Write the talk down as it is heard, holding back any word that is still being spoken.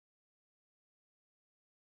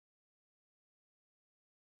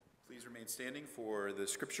Please remain standing for the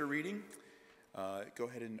scripture reading. Go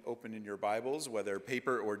ahead and open in your Bibles, whether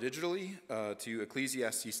paper or digitally, to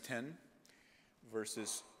Ecclesiastes 10,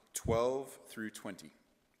 verses 12 through 20.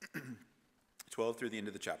 12 through the end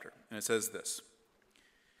of the chapter. And it says this: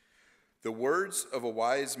 "The words of a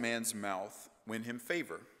wise man's mouth win him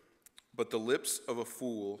favor, but the lips of a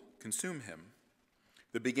fool consume him.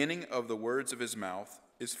 The beginning of the words of his mouth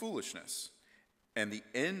is foolishness, and the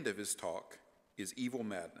end of his talk is evil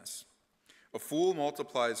madness. A fool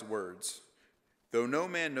multiplies words, though no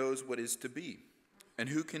man knows what is to be, and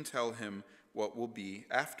who can tell him what will be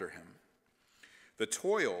after him? The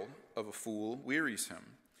toil of a fool wearies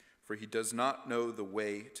him, for he does not know the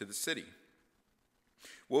way to the city.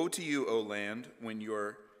 Woe to you, O land, when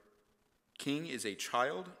your king is a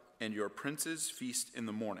child and your princes feast in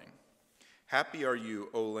the morning. Happy are you,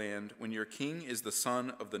 O land, when your king is the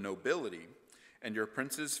son of the nobility, and your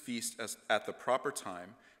princes feast at the proper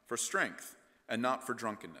time for strength and not for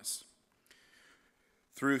drunkenness.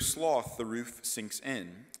 Through sloth the roof sinks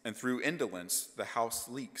in, and through indolence the house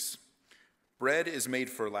leaks. Bread is made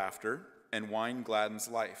for laughter, and wine gladdens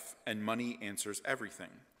life, and money answers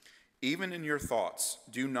everything. Even in your thoughts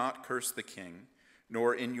do not curse the king,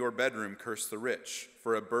 nor in your bedroom curse the rich,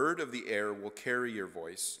 for a bird of the air will carry your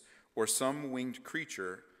voice, or some winged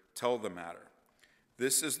creature tell the matter.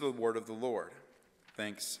 This is the word of the Lord.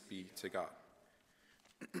 Thanks be to God."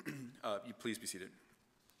 You please be seated.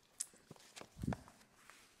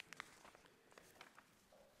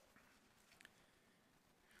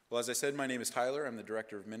 Well, as I said, my name is Tyler. I'm the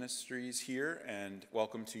Director of Ministries here, and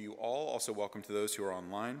welcome to you all. Also, welcome to those who are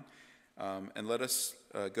online. And let us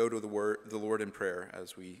go to the Lord in prayer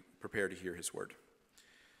as we prepare to hear his word.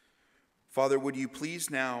 Father, would you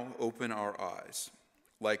please now open our eyes,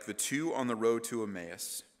 like the two on the road to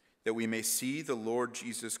Emmaus, that we may see the Lord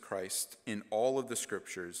Jesus Christ in all of the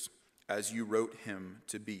scriptures as you wrote him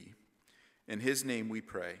to be. In his name we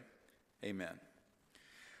pray, amen.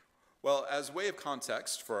 Well, as way of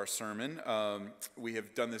context for our sermon, we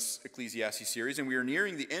have done this Ecclesiastes series, and we are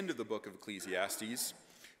nearing the end of the book of Ecclesiastes,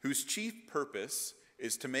 whose chief purpose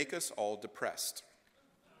is to make us all depressed.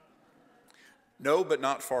 No, but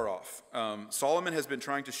not far off. Solomon has been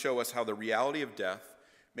trying to show us how the reality of death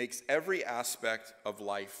makes every aspect of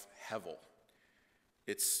life hevel.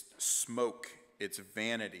 It's smoke, it's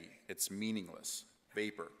vanity, it's meaningless,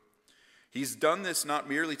 vapor. He's done this not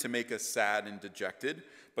merely to make us sad and dejected,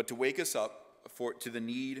 but to wake us up to the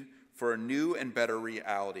need for a new and better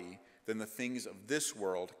reality than the things of this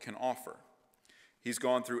world can offer. He's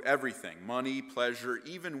gone through everything, money, pleasure,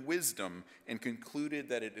 even wisdom, and concluded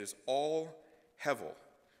that it is all hevel,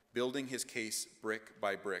 building his case brick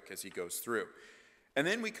by brick as he goes through. And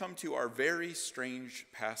then we come to our very strange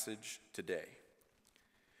passage today.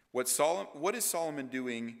 What is Solomon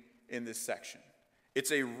doing in this section? It's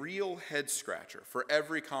a real head scratcher for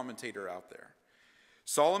every commentator out there.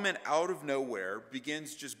 Solomon, out of nowhere,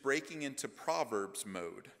 begins just breaking into Proverbs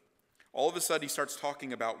mode. All of a sudden, he starts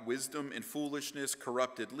talking about wisdom and foolishness,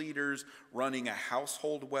 corrupted leaders, running a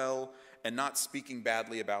household well, and not speaking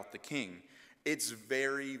badly about the king. It's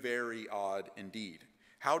very, very odd indeed.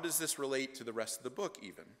 How does this relate to the rest of the book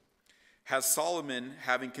even? Has Solomon,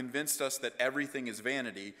 having convinced us that everything is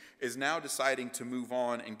vanity, is now deciding to move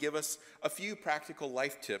on and give us a few practical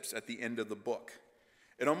life tips at the end of the book?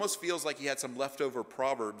 It almost feels like he had some leftover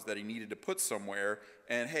proverbs that he needed to put somewhere,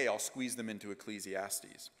 and hey, I'll squeeze them into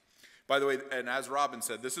Ecclesiastes. By the way, and as Robin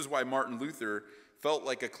said, this is why Martin Luther felt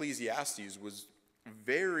like Ecclesiastes was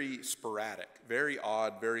very sporadic, very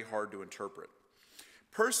odd, very hard to interpret.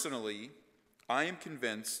 Personally, I am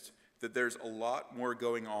convinced that there's a lot more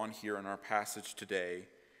going on here in our passage today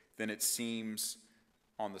than it seems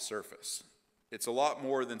on the surface. It's a lot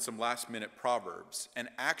more than some last-minute proverbs, and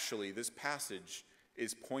actually this passage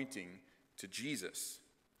is pointing to Jesus,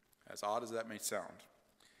 as odd as that may sound.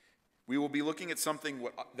 We will be looking at something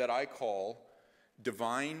that I call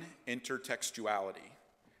divine intertextuality,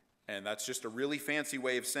 and that's just a really fancy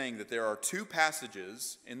way of saying that there are two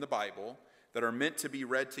passages in the Bible that are meant to be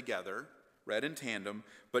read together, read in tandem,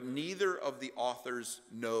 but neither of the authors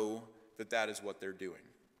know that that is what they're doing.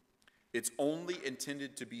 It's only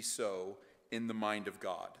intended to be so in the mind of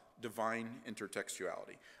God, divine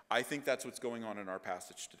intertextuality. I think that's what's going on in our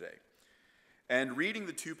passage today. And reading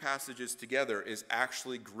the two passages together is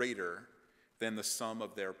actually greater than the sum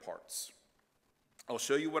of their parts. I'll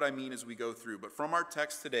show you what I mean as we go through, but from our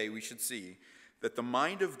text today, we should see that the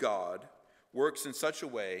mind of God works in such a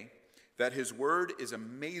way that his word is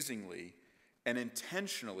amazingly and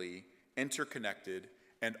intentionally interconnected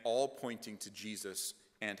and all pointing to Jesus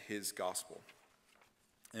and his gospel.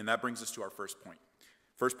 And that brings us to our first point.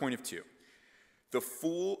 First point of two.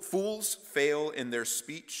 Fools fail in their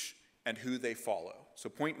speech and who they follow.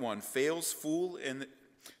 So point one, fools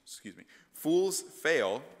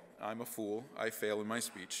fail. I'm a fool. I fail in my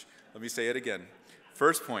speech. Let me say it again.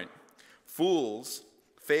 First point, fools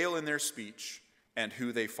fail in their speech and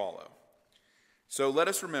who they follow. So let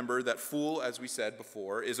us remember that fool, as we said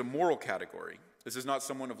before, is a moral category. This is not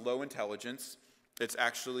someone of low intelligence. It's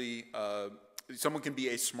actually, someone can be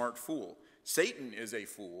a smart fool. Satan is a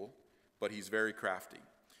fool, but he's very crafty.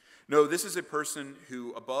 No, this is a person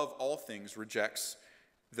who, above all things, rejects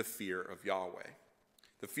the fear of Yahweh.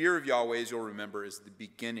 The fear of Yahweh, as you'll remember, is the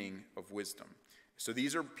beginning of wisdom. So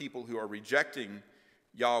these are people who are rejecting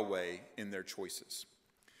Yahweh in their choices.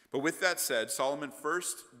 But with that said, Solomon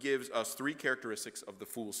first gives us three characteristics of the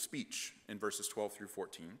fool's speech in verses 12 through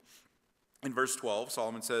 14. In verse 12,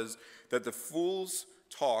 Solomon says that the fool's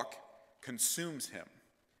talk consumes him.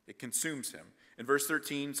 It consumes him. In verse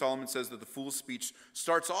 13, Solomon says that the fool's speech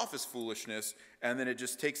starts off as foolishness, and then it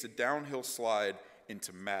just takes a downhill slide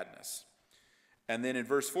into madness. And then in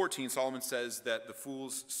verse 14, Solomon says that the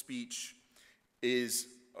fool's speech is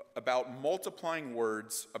about multiplying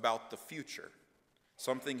words about the future,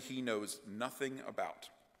 something he knows nothing about.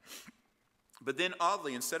 But then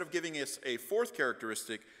oddly, instead of giving us a fourth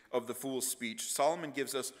characteristic of the fool's speech, Solomon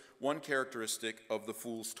gives us one characteristic of the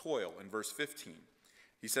fool's toil in verse 15.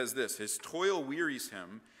 He says this, his toil wearies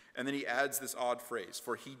him, and then he adds this odd phrase,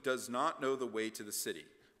 for he does not know the way to the city.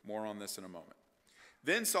 More on this in a moment.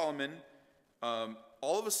 Then Solomon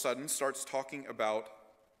all of a sudden starts talking about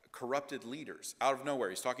corrupted leaders out of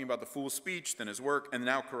nowhere. He's talking about the fool's speech, then his work, and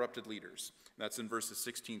now corrupted leaders. That's in verses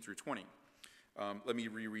 16 through 20. Let me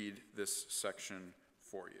reread this section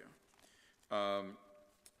for you.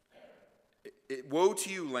 Woe to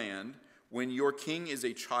you, land, when your king is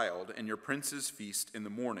a child and your princes feast in the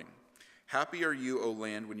morning. Happy are you, O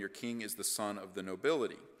land, when your king is the son of the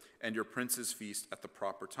nobility, and your princes feast at the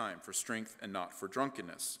proper time, for strength and not for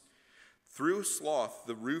drunkenness. Through sloth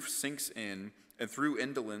the roof sinks in, and through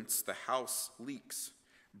indolence the house leaks.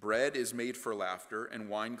 Bread is made for laughter, and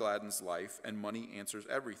wine gladdens life, and money answers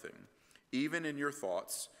everything. Even in your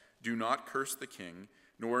thoughts, do not curse the king,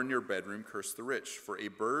 nor in your bedroom curse the rich, for a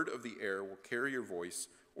bird of the air will carry your voice,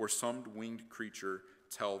 or some winged creature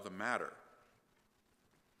tell the matter.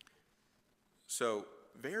 So,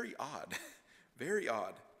 very odd, very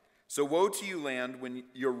odd. So woe to you, land, when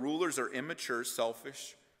your rulers are immature,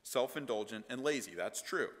 selfish, self-indulgent, and lazy. That's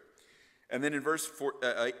true. And then in verse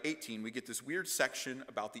 18, we get this weird section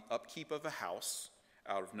about the upkeep of a house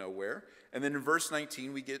out of nowhere. And then in verse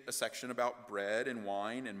 19, we get a section about bread and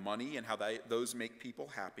wine and money and how those make people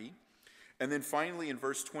happy. And then finally in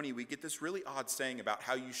verse 20, we get this really odd saying about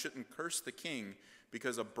how you shouldn't curse the king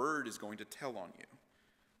because a bird is going to tell on you.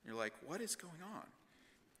 You're like, what is going on?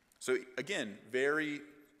 So again, very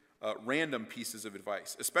random pieces of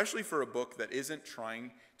advice, especially for a book that isn't trying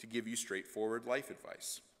to give you straightforward life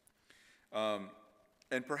advice.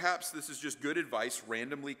 And perhaps this is just good advice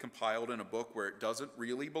randomly compiled in a book where it doesn't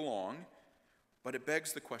really belong, but it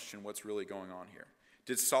begs the question, what's really going on here?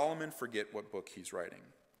 Did Solomon forget what book he's writing?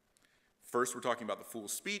 First, we're talking about the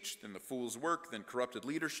fool's speech, then the fool's work, then corrupted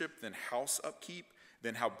leadership, then house upkeep,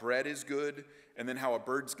 then how bread is good, and then how a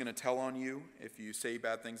bird's going to tell on you if you say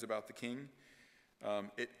bad things about the king.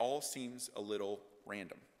 It all seems a little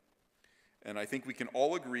random. And I think we can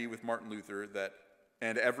all agree with Martin Luther that,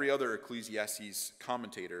 and every other Ecclesiastes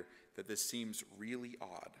commentator, that this seems really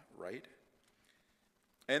odd, right?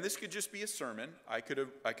 And this could just be a sermon. I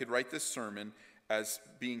could write this sermon as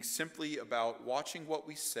being simply about watching what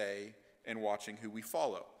we say and watching who we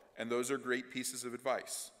follow. And those are great pieces of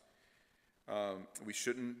advice. We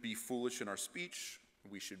shouldn't be foolish in our speech.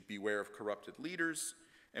 We should beware of corrupted leaders.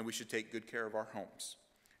 And we should take good care of our homes.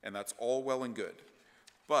 And that's all well and good.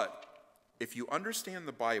 But if you understand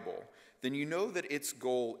the Bible, then you know that its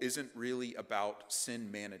goal isn't really about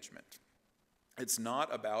sin management. It's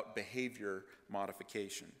not about behavior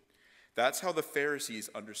modification. That's how the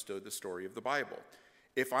Pharisees understood the story of the Bible.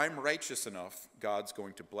 If I'm righteous enough, God's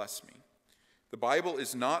going to bless me. The Bible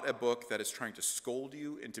is not a book that is trying to scold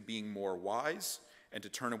you into being more wise and to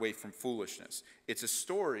turn away from foolishness. It's a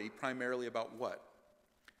story primarily about what?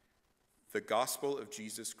 The gospel of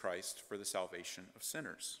Jesus Christ for the salvation of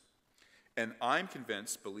sinners. And I'm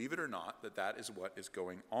convinced, believe it or not, that that is what is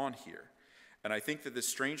going on here. And I think that this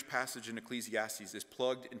strange passage in Ecclesiastes is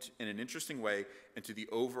plugged in an interesting way into the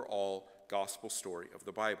overall gospel story of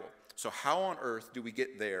the Bible. So how on earth do we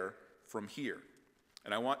get there from here?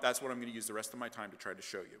 And that's what I'm going to use the rest of my time to try to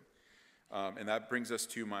show you. And that brings us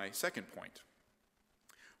to my second point.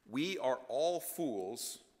 We are all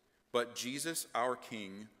fools but Jesus, our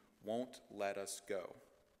King, won't let us go.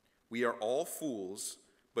 We are all fools,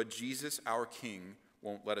 but Jesus, our King,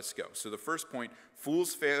 won't let us go. So the first point,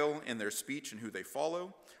 fools fail in their speech and who they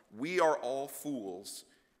follow. We are all fools,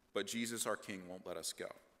 but Jesus, our King, won't let us go.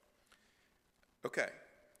 Okay,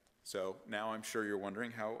 so now I'm sure you're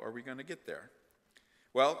wondering, how are we going to get there?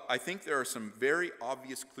 Well, I think there are some very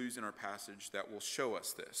obvious clues in our passage that will show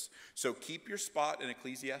us this. So keep your spot in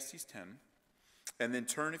Ecclesiastes 10, and then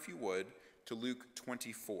turn, if you would, to Luke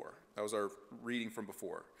 24. That was our reading from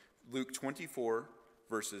before. Luke 24,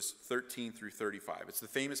 verses 13 through 35. It's the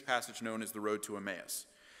famous passage known as the road to Emmaus.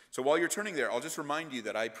 So while you're turning there, I'll just remind you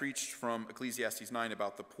that I preached from Ecclesiastes 9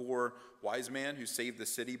 about the poor wise man who saved the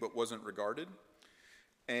city but wasn't regarded.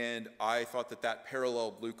 And I thought that that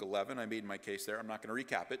paralleled Luke 11. I made my case there. I'm not going to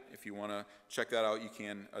recap it. If you want to check that out, you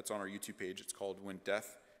can. It's on our YouTube page. It's called When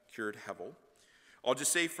Death Cured Hevel. I'll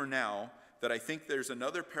just say for now that I think there's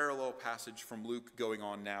another parallel passage from Luke going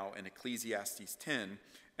on now in Ecclesiastes 10,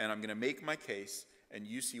 and I'm going to make my case, and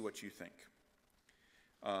you see what you think.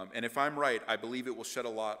 And if I'm right, I believe it will shed a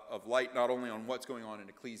lot of light not only on what's going on in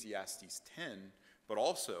Ecclesiastes 10, but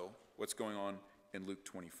also what's going on in Luke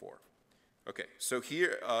 24. Okay, so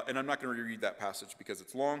here, and I'm not going to reread that passage because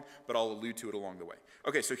it's long, but I'll allude to it along the way.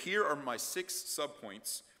 Okay, so here are my 6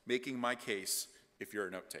 subpoints making my case if you're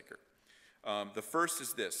a note taker. The first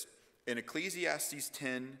is this. In Ecclesiastes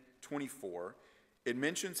 10:24, it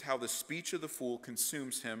mentions how the speech of the fool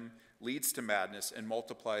consumes him, leads to madness, and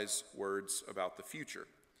multiplies words about the future.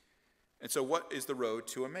 And so what is the road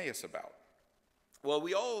to Emmaus about? Well,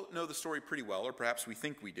 we all know the story pretty well, or perhaps we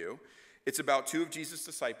think we do. It's about 2 of Jesus'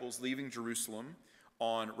 disciples leaving Jerusalem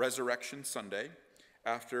on Resurrection Sunday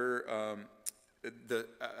after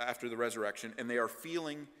the resurrection, and they are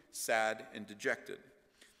feeling sad and dejected.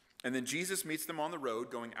 And then Jesus meets them on the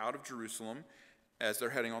road going out of Jerusalem as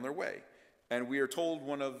they're heading on their way. And we are told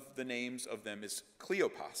one of the names of them is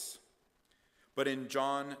Cleopas. But in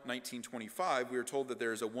John 19:25, we are told that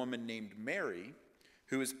there is a woman named Mary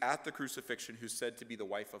who is at the crucifixion who's said to be the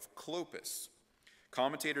wife of Clopas.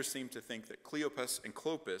 Commentators seem to think that Cleopas and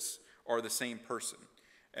Clopas are the same person.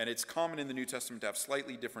 And it's common in the New Testament to have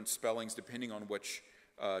slightly different spellings depending on which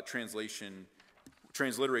transliteration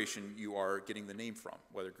you are getting the name from,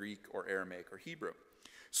 whether Greek or Aramaic or Hebrew.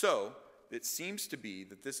 So it seems to be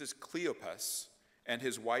that this is Cleopas and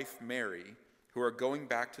his wife Mary who are going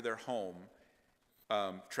back to their home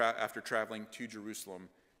after traveling to Jerusalem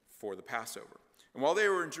for the Passover. And while they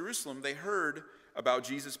were in Jerusalem, they heard about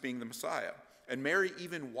Jesus being the Messiah. And Mary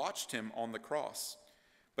even watched him on the cross.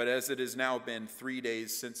 But as it has now been 3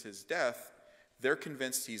 days since his death, they're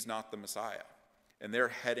convinced he's not the Messiah. And they're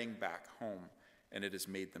heading back home, and it has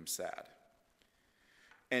made them sad.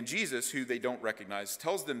 And Jesus, who they don't recognize,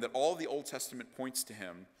 tells them that all the Old Testament points to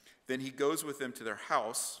him. Then he goes with them to their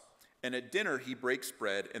house, and at dinner he breaks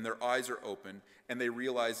bread, and their eyes are open, and they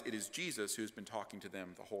realize it is Jesus who's been talking to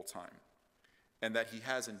them the whole time, and that he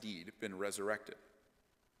has indeed been resurrected.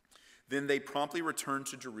 Then they promptly return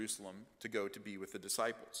to Jerusalem to go to be with the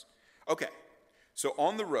disciples. Okay, so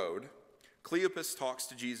on the road, Cleopas talks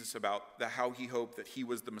to Jesus about how he hoped that he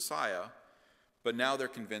was the Messiah, but now they're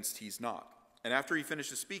convinced he's not. And after he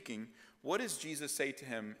finishes speaking, what does Jesus say to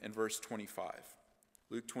him in verse 25?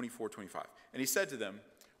 Luke 24:25. And he said to them,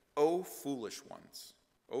 O foolish ones,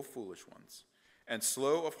 and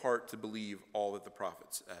slow of heart to believe all that the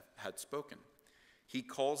prophets had spoken. He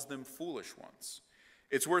calls them foolish ones.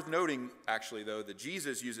 It's worth noting, actually, though, that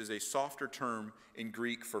Jesus uses a softer term in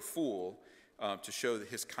Greek for fool to show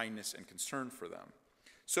his kindness and concern for them.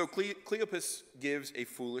 So Cleopas gives a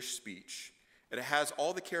foolish speech, and it has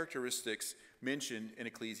all the characteristics mentioned in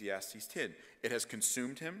Ecclesiastes 10. It has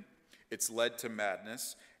consumed him, it's led to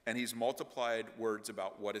madness, and he's multiplied words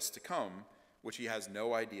about what is to come, which he has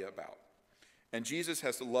no idea about. And Jesus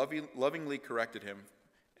has lovingly corrected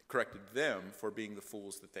them for being the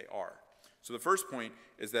fools that they are. So the first point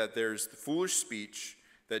is that there's the foolish speech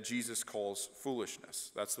that Jesus calls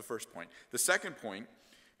foolishness. That's the first point. The second point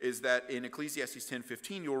is that in Ecclesiastes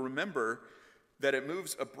 10:15, you'll remember that it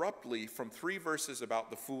moves abruptly from 3 verses about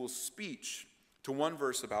the fool's speech to 1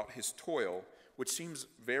 verse about his toil, which seems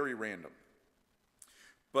very random.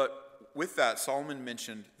 But with that, Solomon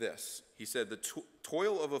mentioned this. He said, the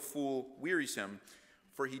toil of a fool wearies him,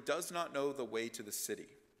 for he does not know the way to the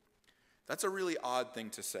city. That's a really odd thing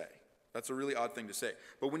to say.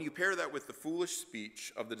 But when you pair that with the foolish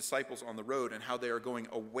speech of the disciples on the road and how they are going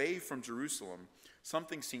away from Jerusalem,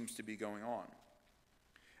 something seems to be going on.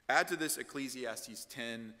 Add to this Ecclesiastes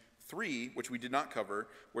 10:3, which we did not cover,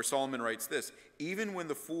 where Solomon writes this, even when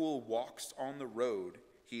the fool walks on the road,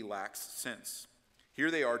 he lacks sense.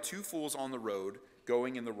 Here they are, two fools on the road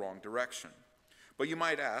going in the wrong direction. But you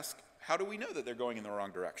might ask, how do we know that they're going in the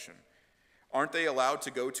wrong direction? Aren't they allowed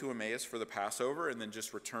to go to Emmaus for the Passover and then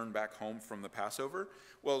just return back home from the Passover?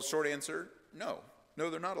 Well, short answer, no. No,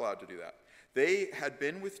 they're not allowed to do that. They had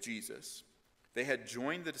been with Jesus. They had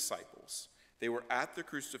joined the disciples. They were at the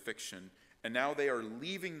crucifixion, and now they are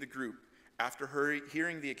leaving the group after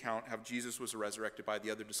hearing the account how Jesus was resurrected by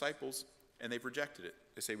the other disciples, and they've rejected it.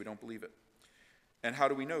 They say, we don't believe it. And how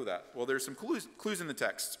do we know that? Well, there's some clues in the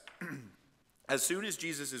text. As soon as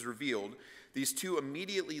Jesus is revealed, these two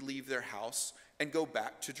immediately leave their house and go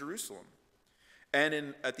back to Jerusalem.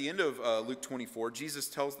 And at the end of Luke 24, Jesus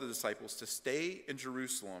tells the disciples to stay in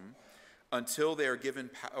Jerusalem until they are given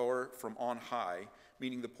power from on high,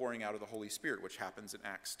 meaning the pouring out of the Holy Spirit, which happens in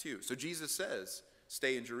Acts 2. So Jesus says,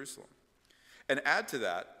 stay in Jerusalem. And add to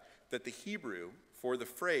that the Hebrew for the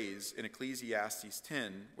phrase in Ecclesiastes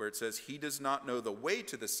 10, where it says, he does not know the way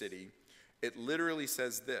to the city, it literally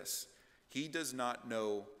says this, he does not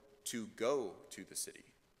know to go to the city.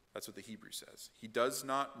 That's what the Hebrew says. He does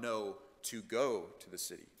not know to go to the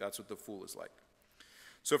city. That's what the fool is like.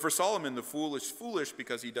 So for Solomon, the fool is foolish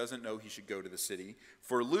because he doesn't know he should go to the city.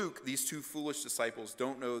 For Luke, these two foolish disciples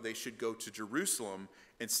don't know they should go to Jerusalem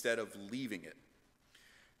instead of leaving it.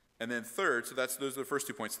 And then third, so those are the first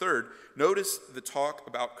 2 points. Third, notice the talk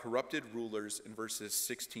about corrupted rulers in verses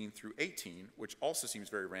 16 through 18, which also seems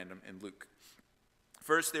very random in Luke.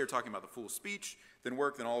 First, they're talking about the fool's speech, then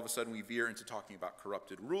work, then all of a sudden we veer into talking about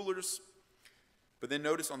corrupted rulers. But then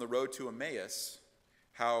notice on the road to Emmaus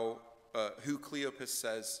how who Cleopas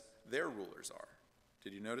says their rulers are.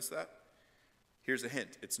 Did you notice that? Here's a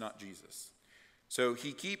hint. It's not Jesus. So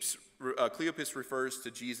Cleopas refers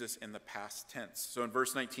to Jesus in the past tense. So in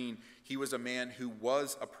verse 19, he was a man who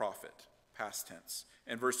was a prophet, past tense.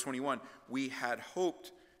 In verse 21, we had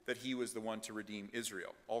hoped that he was the one to redeem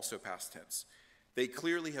Israel, also past tense. They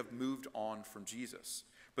clearly have moved on from Jesus.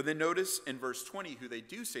 But then notice in verse 20 who they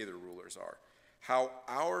do say their rulers are. How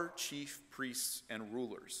our chief priests and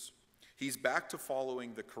rulers. He's back to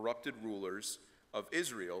following the corrupted rulers of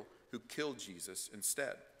Israel who killed Jesus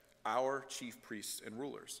instead. Our chief priests and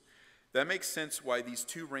rulers. That makes sense why these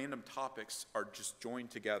two random topics are just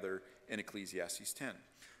joined together in Ecclesiastes 10.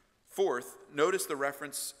 Fourth, notice the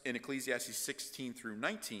reference in Ecclesiastes 16 through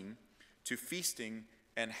 19 to feasting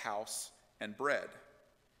and house and bread.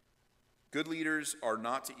 Good leaders are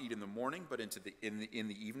not to eat in the morning, but in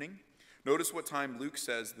the evening. Notice what time Luke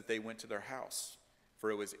says that they went to their house,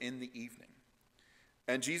 for it was in the evening.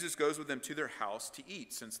 And Jesus goes with them to their house to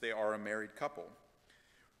eat, since they are a married couple,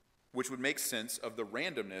 which would make sense of the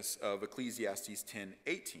randomness of Ecclesiastes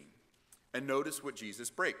 10:18. And notice what Jesus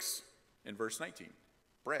breaks in verse 19,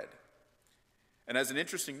 bread. And as an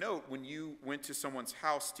interesting note, when you went to someone's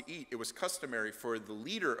house to eat, it was customary for the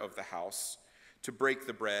leader of the house to break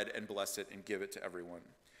the bread and bless it and give it to everyone.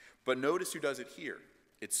 But notice who does it here.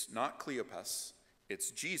 It's not Cleopas,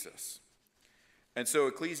 it's Jesus. And so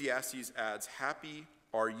Ecclesiastes adds, happy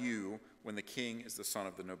are you when the king is the son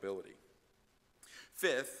of the nobility.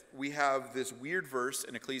 Fifth, we have this weird verse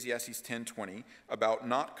in Ecclesiastes 10:20 about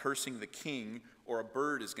not cursing the king or a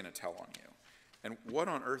bird is going to tell on you. And what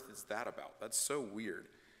on earth is that about? That's so weird.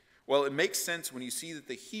 Well, it makes sense when you see that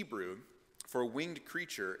the Hebrew for a winged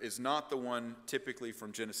creature is not the one typically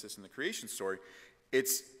from Genesis in the creation story.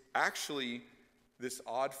 It's actually this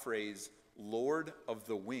odd phrase, Lord of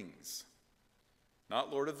the wings.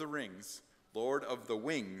 Not Lord of the rings, Lord of the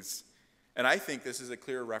wings. And I think this is a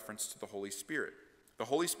clear reference to the Holy Spirit. The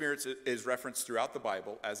Holy Spirit is referenced throughout the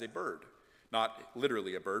Bible as a bird. Not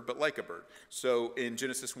literally a bird, but like a bird. So in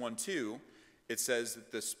Genesis 1:2, it says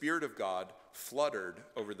that the Spirit of God fluttered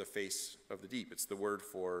over the face of the deep. It's the word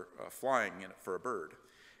for flying for a bird.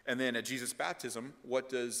 And then at Jesus' baptism, what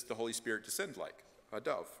does the Holy Spirit descend like? A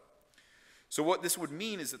dove. So what this would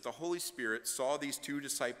mean is that the Holy Spirit saw these two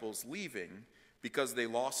disciples leaving because they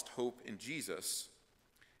lost hope in Jesus,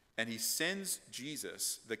 and he sends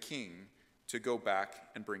Jesus, the King, to go back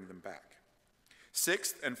and bring them back.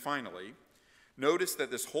 Sixth, and finally, notice that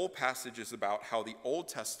this whole passage is about how the Old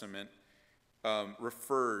Testament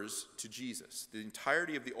refers to Jesus. The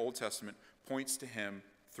entirety of the Old Testament points to him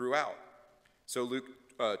throughout. So Luke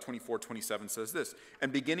 24:27 says this,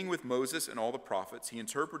 and beginning with Moses and all the prophets, he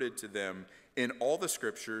interpreted to them in all the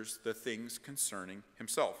scriptures the things concerning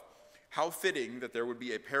himself. How fitting that there would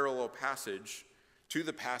be a parallel passage to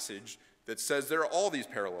the passage that says there are all these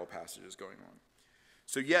parallel passages going on.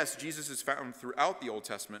 So yes, Jesus is found throughout the Old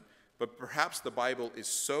Testament, but perhaps the Bible is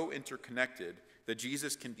so interconnected that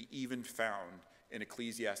Jesus can be even found in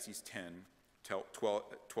Ecclesiastes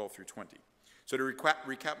 10:12 through 20. So to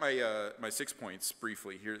recap my 6 points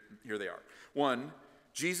briefly, here they are. 1,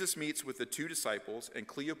 Jesus meets with the 2 disciples, and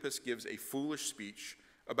Cleopas gives a foolish speech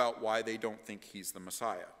about why they don't think he's the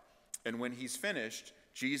Messiah. And when he's finished,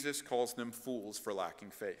 Jesus calls them fools for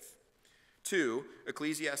lacking faith. 2,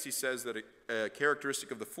 Ecclesiastes says that a characteristic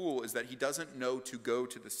of the fool is that he doesn't know to go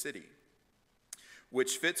to the city,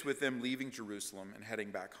 which fits with them leaving Jerusalem and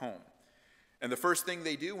heading back home. And the first thing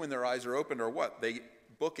they do when their eyes are opened are what? They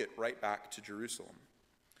book it right back to Jerusalem.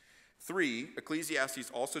 3,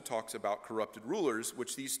 Ecclesiastes also talks about corrupted rulers,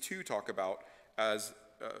 which these 2 talk about as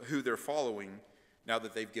who they're following now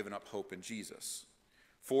that they've given up hope in Jesus.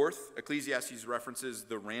 4th, Ecclesiastes references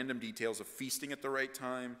the random details of feasting at the right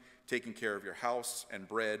time, taking care of your house and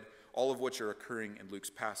bread, all of which are occurring in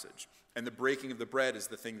Luke's passage. And the breaking of the bread is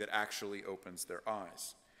the thing that actually opens their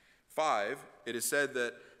eyes. 5, it is said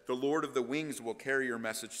that the Lord of the wings will carry your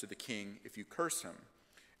message to the king if you curse him.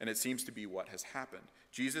 And it seems to be what has happened.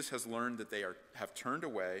 Jesus has learned that they have turned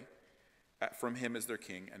away from him as their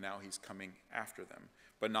king, and now he's coming after them,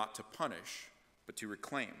 but not to punish, but to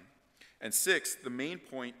reclaim. And 6, the main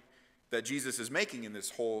point that Jesus is making in this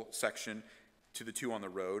whole section to the 2 on the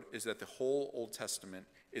road is that the whole Old Testament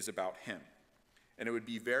is about him. And it would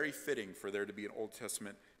be very fitting for there to be an Old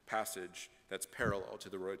Testament passage that's parallel to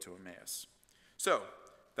the road to Emmaus. So,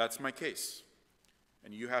 that's my case.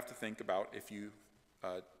 And you have to think about if you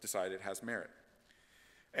decide it has merit.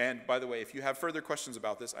 And by the way, if you have further questions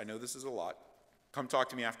about this, I know this is a lot, come talk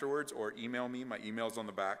to me afterwards or email me. My email's on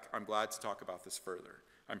the back. I'm glad to talk about this further.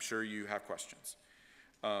 I'm sure you have questions.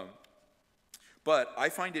 But I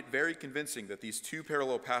find it very convincing that these 2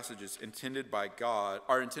 parallel passages are intended by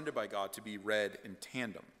God to be read in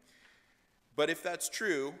tandem. But if that's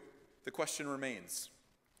true, the question remains,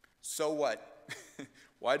 so what?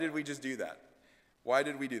 Why did we just do that? Why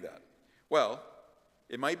did we do that? Well,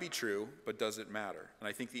 it might be true, but does it matter? And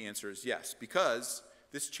I think the answer is yes, because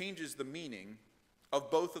this changes the meaning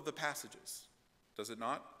of both of the passages. Does it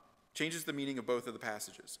not? Changes the meaning of both of the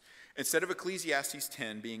passages. Instead of Ecclesiastes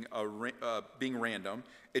 10 being random,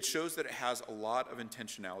 it shows that it has a lot of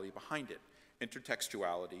intentionality behind it,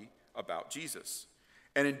 intertextuality about Jesus.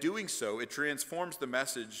 And in doing so, it transforms the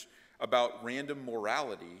message about random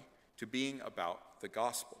morality to being about the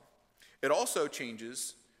gospel. It also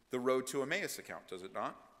changes the road to Emmaus account, does it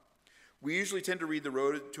not? We usually tend to read the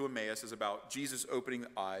road to Emmaus as about Jesus opening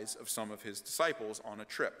the eyes of some of his disciples on a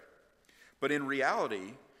trip. But in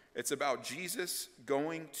reality, it's about Jesus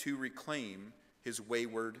going to reclaim his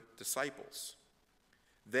wayward disciples.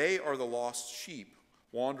 They are the lost sheep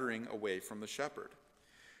wandering away from the shepherd.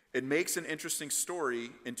 It makes an interesting story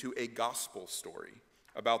into a gospel story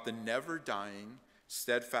about the never-dying,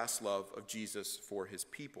 steadfast love of Jesus for his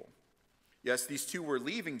people. Yes, these 2 were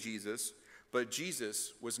leaving Jesus, but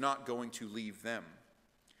Jesus was not going to leave them.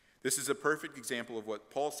 This is a perfect example of what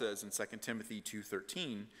Paul says in 2 Timothy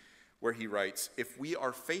 2:13, where he writes, "If we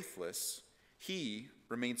are faithless, he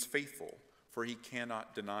remains faithful, for he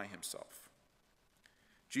cannot deny himself."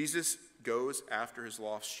 Jesus goes after his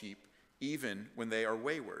lost sheep even when they are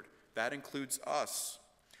wayward. That includes us.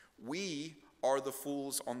 We are the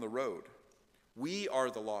fools on the road. We are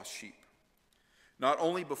the lost sheep. Not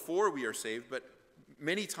only before we are saved, but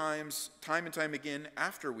many times, time and time again,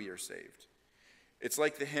 after we are saved. It's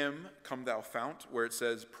like the hymn, "Come Thou Fount," where it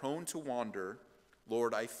says, "Prone to wander,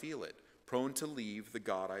 Lord, I feel it, prone to leave the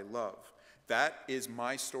God I love." That is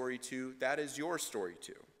my story too. That is your story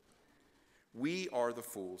too. We are the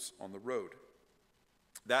fools on the road.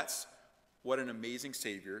 That's what an amazing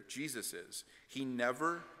Savior Jesus is. He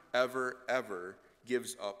never, ever, ever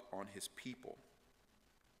gives up on his people.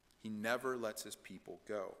 He never lets his people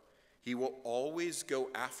go. He will always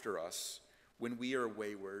go after us when we are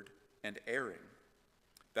wayward and erring.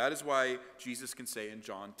 That is why Jesus can say in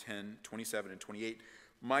John 10:27 and 28,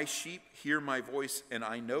 "My sheep hear my voice, and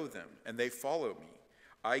I know them, and they follow me.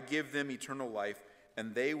 I give them eternal life,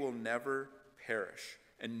 and they will never perish,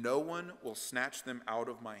 and no one will snatch them out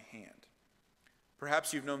of my hand."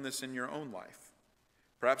 Perhaps you've known this in your own life.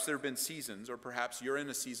 Perhaps there have been seasons, or perhaps you're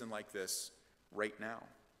in a season like this right now,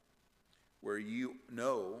 where you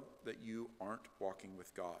know that you aren't walking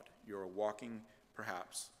with God. You're walking,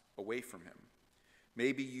 perhaps, away from him.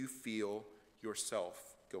 Maybe you feel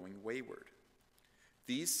yourself going wayward.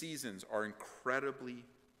 These seasons are incredibly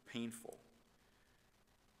painful.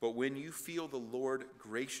 But when you feel the Lord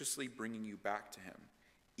graciously bringing you back to him,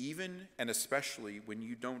 even and especially when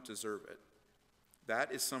you don't deserve it,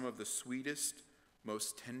 that is some of the sweetest,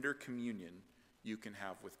 most tender communion you can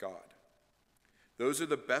have with God. Those are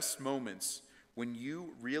the best moments when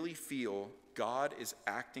you really feel God is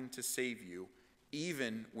acting to save you,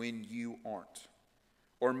 even when you aren't.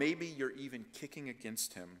 Or maybe you're even kicking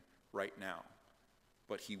against him right now,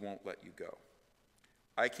 but he won't let you go.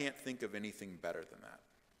 I can't think of anything better than that.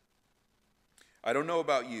 I don't know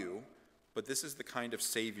about you, but this is the kind of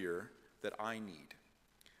Savior that I need.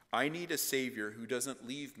 I need a Savior who doesn't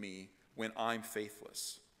leave me when I'm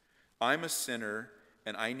faithless. I'm a sinner,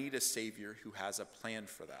 and I need a Savior who has a plan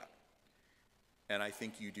for that. And I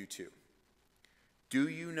think you do too. Do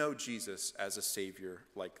you know Jesus as a Savior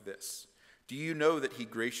like this? Do you know that he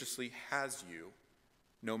graciously has you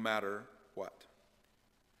no matter what?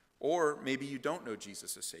 Or maybe you don't know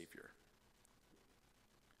Jesus as Savior.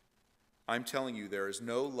 I'm telling you, there is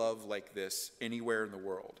no love like this anywhere in the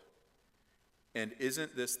world. And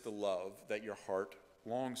isn't this the love that your heart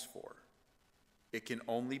longs for? It can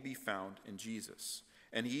only be found in Jesus.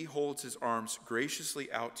 And he holds his arms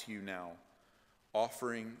graciously out to you now,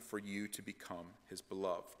 offering for you to become his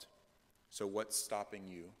beloved. So what's stopping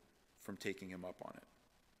you from taking him up on it?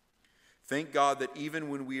 Thank God that even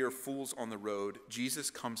when we are fools on the road, Jesus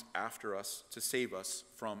comes after us to save us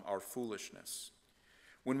from our foolishness.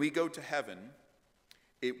 When we go to heaven,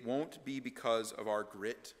 it won't be because of our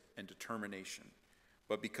grit and determination,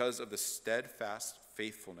 but because of the steadfast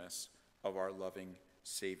faithfulness of our loving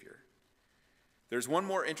Savior. There's one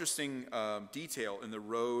more interesting detail in the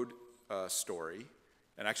road story,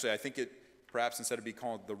 and actually I think it perhaps instead of being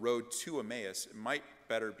called the road to Emmaus, it might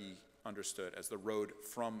better be understood as the road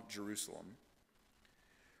from Jerusalem.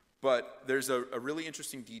 But there's a really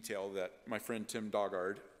interesting detail that my friend Tim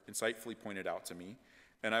Doggard insightfully pointed out to me,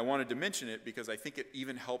 and I wanted to mention it because I think it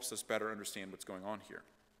even helps us better understand what's going on here.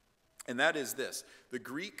 And that is this: the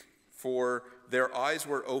Greek for their eyes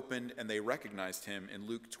were opened and they recognized him in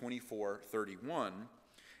Luke 24:31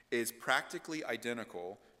 is practically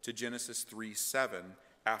identical to Genesis 3:7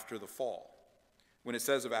 after the fall. When it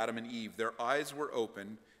says of Adam and Eve, their eyes were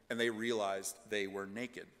opened and they realized they were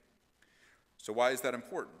naked. So why is that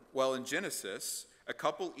important? Well, in Genesis, a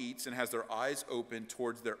couple eats and has their eyes open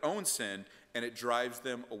towards their own sin, and it drives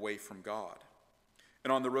them away from God.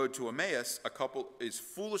 And on the road to Emmaus, a couple is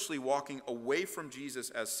foolishly walking away from Jesus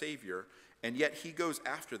as Savior, and yet he goes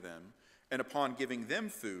after them, and upon giving them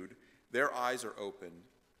food, their eyes are opened,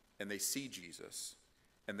 and they see Jesus,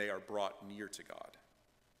 and they are brought near to God.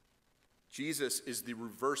 Jesus is the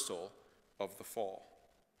reversal of the fall.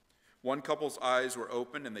 One couple's eyes were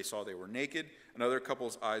opened, and they saw they were naked. Another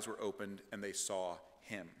couple's eyes were opened, and they saw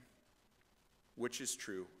him. Which is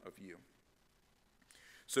true of you?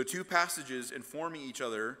 So two passages informing each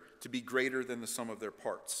other to be greater than the sum of their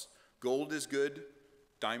parts. Gold is good,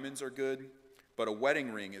 diamonds are good, but a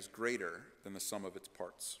wedding ring is greater than the sum of its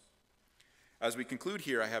parts. As we conclude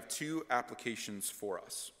here, I have two applications for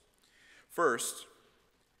us. First,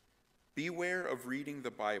 beware of reading the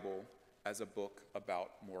Bible as a book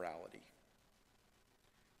about morality.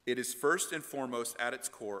 It is first and foremost at its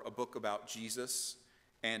core a book about Jesus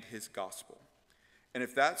and his gospel. And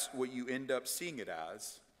if that's what you end up seeing it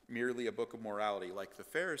as, merely a book of morality like the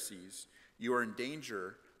Pharisees, you are in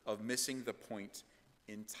danger of missing the point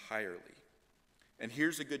entirely. And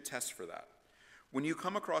here's a good test for that. When you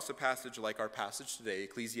come across a passage like our passage today,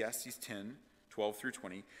 Ecclesiastes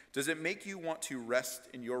 10:12-20, does it make you want to rest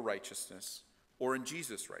in your righteousness or in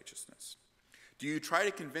Jesus' righteousness? Do you try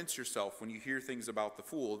to convince yourself when you hear things about the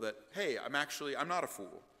fool that, hey, I'm not a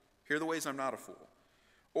fool. Here are the ways I'm not a fool.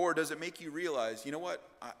 Or does it make you realize, you know what,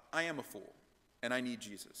 I am a fool, and I need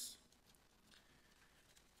Jesus?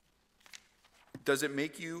 Does it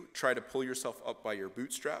make you try to pull yourself up by your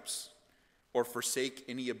bootstraps or forsake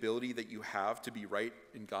any ability that you have to be right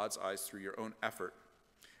in God's eyes through your own effort?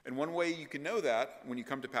 And one way you can know that when you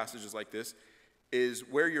come to passages like this is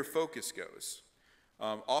where your focus goes.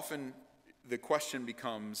 Often the question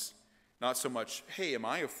becomes not so much, hey, am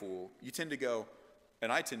I a fool? You tend to go,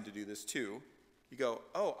 and I tend to do this too, you go,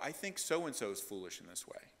 oh, I think so-and-so is foolish in this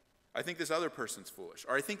way. I think this other person's foolish.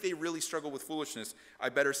 Or I think they really struggle with foolishness. I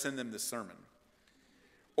better send them this sermon.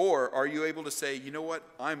 Or are you able to say, you know what?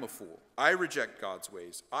 I'm a fool. I reject God's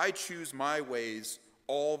ways. I choose my ways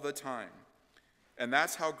all the time. And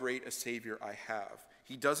that's how great a Savior I have.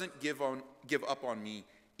 He doesn't give up on me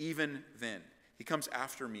even then. He comes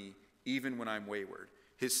after me even when I'm wayward.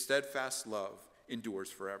 His steadfast love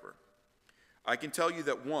endures forever. I can tell you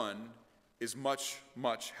that one is much,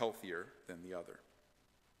 much healthier than the other.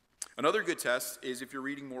 Another good test is if you're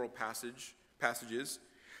reading moral passages,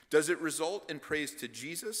 does it result in praise to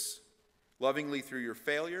Jesus lovingly through your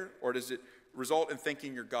failure, or does it result in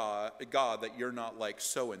thanking your God that you're not like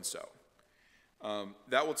so-and-so?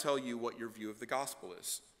 That will tell you what your view of the gospel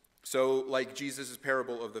is. So, like Jesus'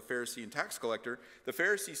 parable of the Pharisee and tax collector, the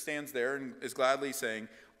Pharisee stands there and is gladly saying,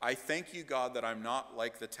 I thank you, God, that I'm not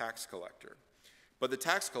like the tax collector. But the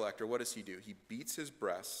tax collector, what does he do? He beats his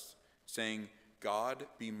breast, saying, God,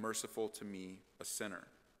 be merciful to me, a sinner.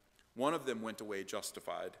 One of them went away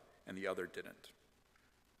justified, and the other didn't.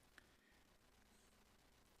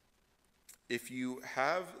 If you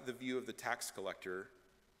have the view of the tax collector,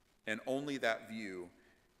 and only that view,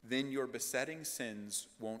 then your besetting sins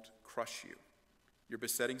won't crush you. Your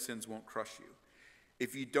besetting sins won't crush you.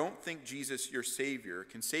 If you don't think Jesus, your Savior,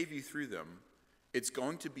 can save you through them, it's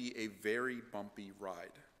going to be a very bumpy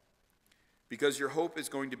ride. Because your hope is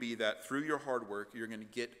going to be that through your hard work, you're going to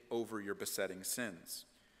get over your besetting sins.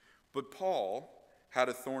 But Paul had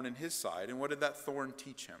a thorn in his side, and what did that thorn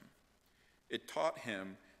teach him? It taught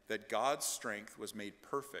him that God's strength was made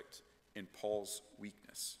perfect in Paul's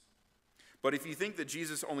weakness. But if you think that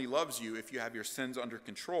Jesus only loves you if you have your sins under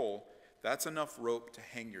control, that's enough rope to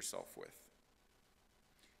hang yourself with.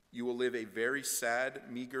 You will live a very sad,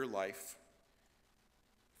 meager life,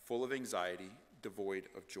 full of anxiety, devoid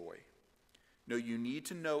of joy. No, you need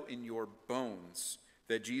to know in your bones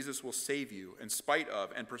that Jesus will save you in spite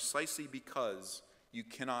of and precisely because you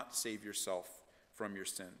cannot save yourself from your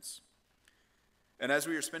sins. And as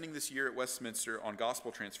we are spending this year at Westminster on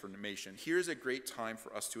gospel transformation, here's a great time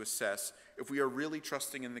for us to assess if we are really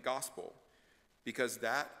trusting in the gospel, because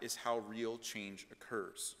that is how real change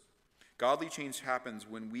occurs. Godly change happens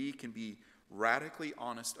when we can be radically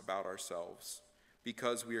honest about ourselves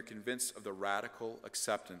because we are convinced of the radical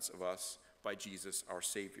acceptance of us by Jesus, our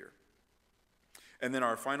Savior. And then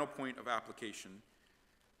our final point of application,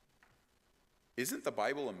 isn't the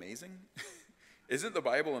Bible amazing? Isn't the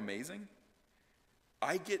Bible amazing?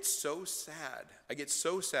 I get so sad. I get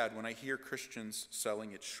so sad when I hear Christians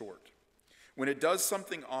selling it short. When it does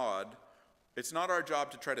something odd, it's not our job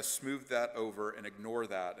to try to smooth that over and ignore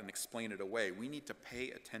that and explain it away. We need to pay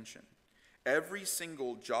attention. Every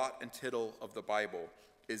single jot and tittle of the Bible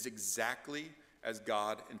is exactly as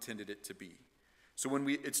God intended it to be. So when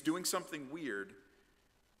it's doing something weird,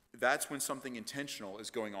 that's when something intentional is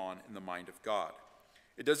going on in the mind of God.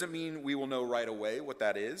 It doesn't mean we will know right away what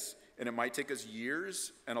that is, and it might take us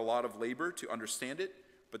years and a lot of labor to understand it,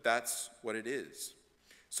 but that's what it is.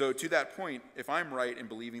 So to that point, if I'm right in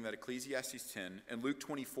believing that Ecclesiastes 10 and Luke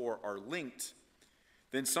 24 are linked,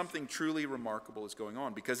 then something truly remarkable is going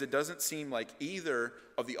on, because it doesn't seem like either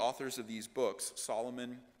of the authors of these books,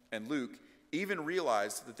 Solomon and Luke, even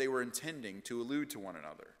realized that they were intending to allude to one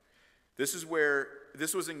another.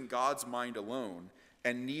 This was in God's mind alone,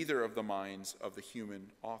 and neither of the minds of the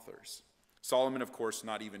human authors. Solomon, of course,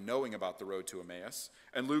 not even knowing about the road to Emmaus,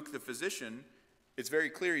 and Luke, the physician, it's very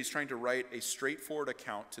clear he's trying to write a straightforward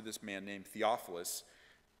account to this man named Theophilus,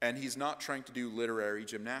 and he's not trying to do literary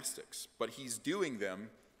gymnastics, but he's doing them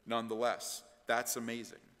nonetheless. That's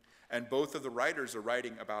amazing. And both of the writers are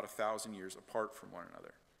writing about 1,000 years apart from one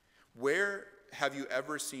another. Where have you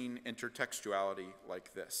ever seen intertextuality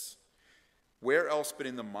like this? Where else but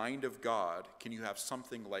in the mind of God can you have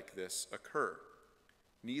something like this occur?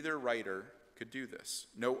 Neither writer could do this.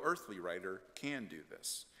 No earthly writer can do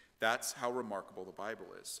this. That's how remarkable the Bible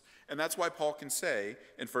is. And that's why Paul can say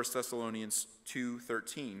in 1 Thessalonians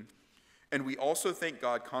 2:13, and we also thank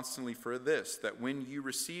God constantly for this, that when you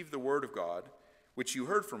received the word of God, which you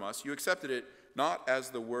heard from us, you accepted it not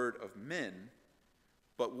as the word of men,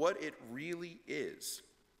 but what it really is,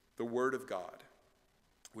 the word of God,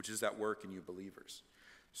 which is at work in you believers.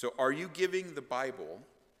 So are you giving the Bible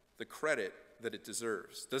the credit that it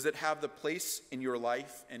deserves? Does it have the place in your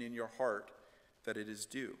life and in your heart that it is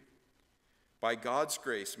due? By God's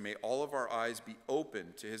grace, may all of our eyes be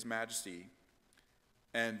open to his majesty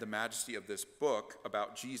and the majesty of this book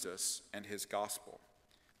about Jesus and his gospel.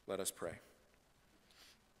 Let us pray.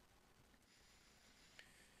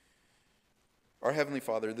 Our Heavenly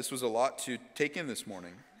Father, this was a lot to take in this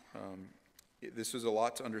morning. This was a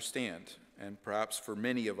lot to understand, and perhaps for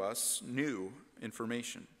many of us, new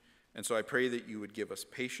information. And so I pray that you would give us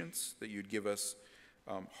patience, that you'd give us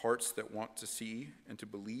hearts that want to see and to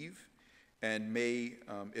believe, and may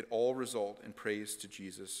it all result in praise to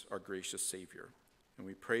Jesus, our gracious Savior. And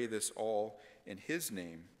we pray this all in his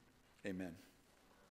name. Amen.